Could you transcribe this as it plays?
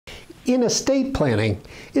In estate planning,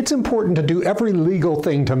 it's important to do every legal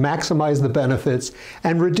thing to maximize the benefits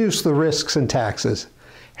and reduce the risks and taxes.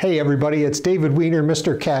 Hey everybody, it's David Weiner,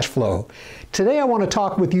 Mr. Cashflow. Today I want to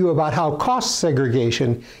talk with you about how cost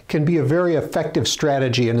segregation can be a very effective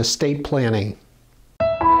strategy in estate planning.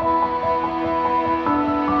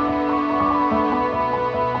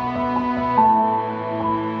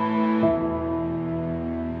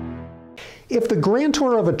 If the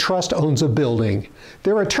grantor of a trust owns a building,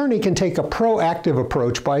 their attorney can take a proactive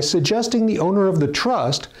approach by suggesting the owner of the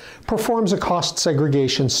trust performs a cost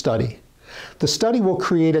segregation study. The study will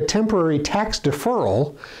create a temporary tax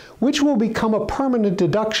deferral, which will become a permanent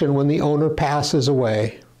deduction when the owner passes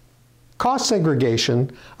away. Cost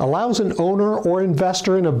segregation allows an owner or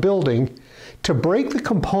investor in a building to break the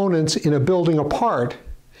components in a building apart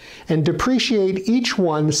and depreciate each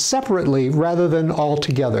one separately rather than all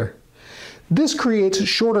together. This creates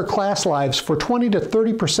shorter class lives for 20 to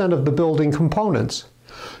 30% of the building components.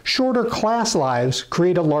 Shorter class lives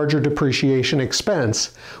create a larger depreciation expense,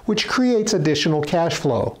 which creates additional cash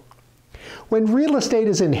flow. When real estate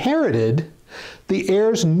is inherited, the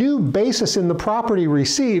heir's new basis in the property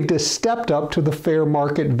received is stepped up to the fair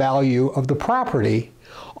market value of the property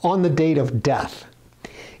on the date of death.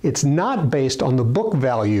 It's not based on the book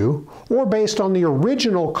value or based on the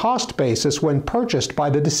original cost basis when purchased by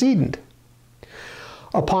the decedent.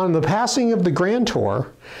 Upon the passing of the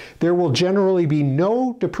grantor, there will generally be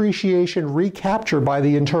no depreciation recapture by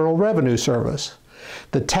the Internal Revenue Service.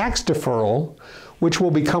 The tax deferral, which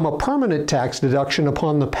will become a permanent tax deduction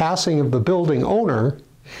upon the passing of the building owner,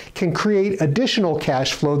 can create additional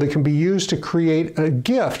cash flow that can be used to create a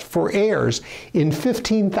gift for heirs in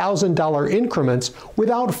 $15,000 increments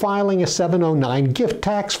without filing a 709 gift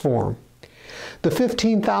tax form. The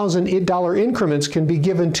 $15,000 increments can be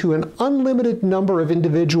given to an unlimited number of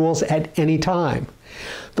individuals at any time.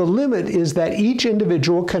 The limit is that each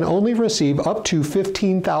individual can only receive up to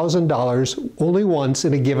 $15,000 only once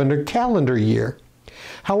in a given calendar year.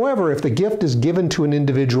 However, if the gift is given to an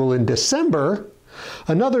individual in December,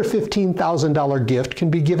 another $15,000 gift can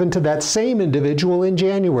be given to that same individual in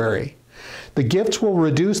January. The gifts will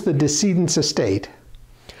reduce the decedent's estate.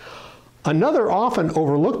 Another often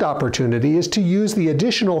overlooked opportunity is to use the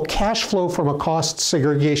additional cash flow from a cost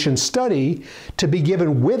segregation study to be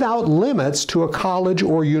given without limits to a college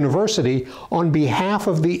or university on behalf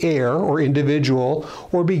of the heir or individual,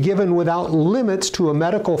 or be given without limits to a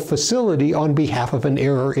medical facility on behalf of an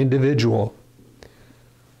heir or individual.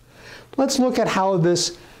 Let's look at how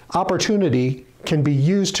this opportunity can be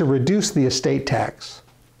used to reduce the estate tax.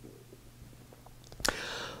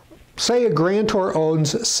 Say a grantor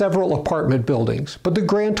owns several apartment buildings, but the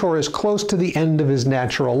grantor is close to the end of his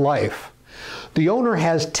natural life. The owner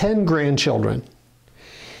has 10 grandchildren.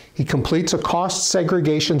 He completes a cost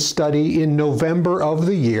segregation study in November of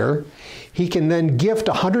the year. He can then gift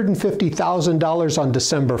 $150,000 on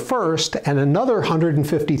December 1st and another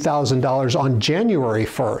 $150,000 on January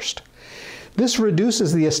 1st. This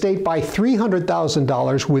reduces the estate by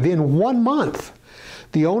 $300,000 within 1 month.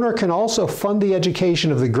 The owner can also fund the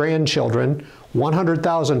education of the grandchildren,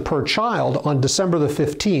 $100,000 per child, on December the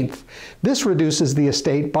 15th. This reduces the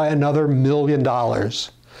estate by another $1 million.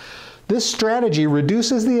 This strategy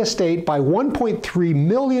reduces the estate by $1.3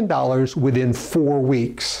 million within 4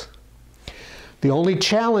 weeks. The only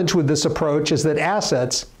challenge with this approach is that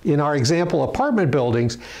assets, in our example apartment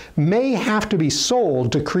buildings, may have to be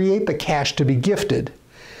sold to create the cash to be gifted.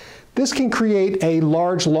 This can create a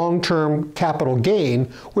large long-term capital gain,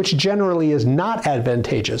 which generally is not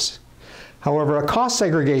advantageous. However, a cost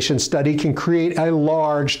segregation study can create a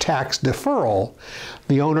large tax deferral.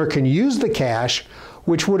 The owner can use the cash,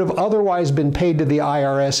 which would have otherwise been paid to the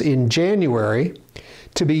IRS in January,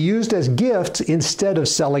 to be used as gifts instead of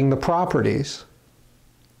selling the properties.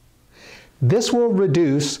 This will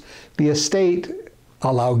reduce the estate,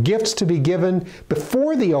 allow gifts to be given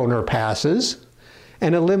before the owner passes,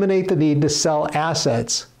 and eliminate the need to sell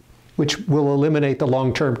assets, which will eliminate the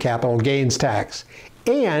long-term capital gains tax.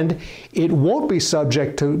 And it won't be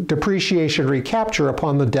subject to depreciation recapture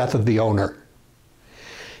upon the death of the owner.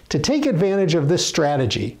 To take advantage of this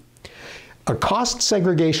strategy, a cost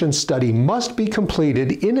segregation study must be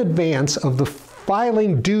completed in advance of the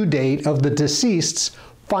filing due date of the deceased's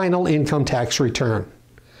final income tax return.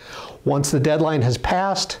 Once the deadline has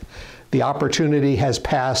passed, the opportunity has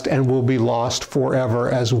passed and will be lost forever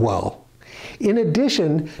as well. In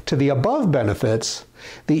addition to the above benefits,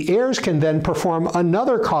 the heirs can then perform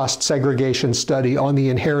another cost segregation study on the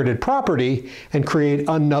inherited property and create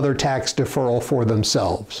another tax deferral for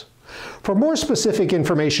themselves. For more specific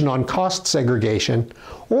information on cost segregation,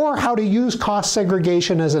 or how to use cost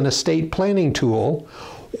segregation as an estate planning tool,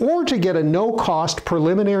 or to get a no-cost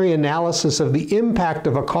preliminary analysis of the impact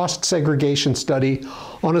of a cost segregation study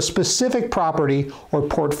on a specific property or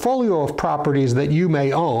portfolio of properties that you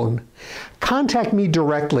may own, contact me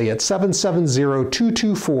directly at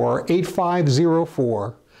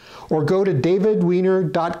 770-224-8504 or go to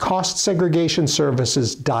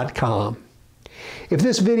davidweiner.costsegregationservices.com. If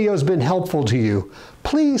this video has been helpful to you,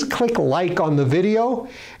 please click like on the video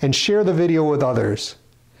and share the video with others.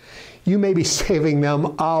 You may be saving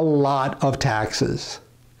them a lot of taxes.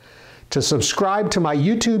 To subscribe to my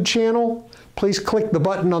YouTube channel, please click the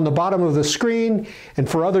button on the bottom of the screen, and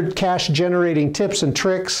for other cash-generating tips and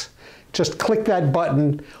tricks, just click that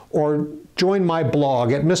button or join my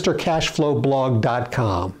blog at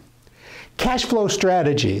mrcashflowblog.com. Cash flow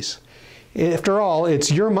strategies. After all,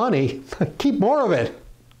 it's your money. Keep more of it.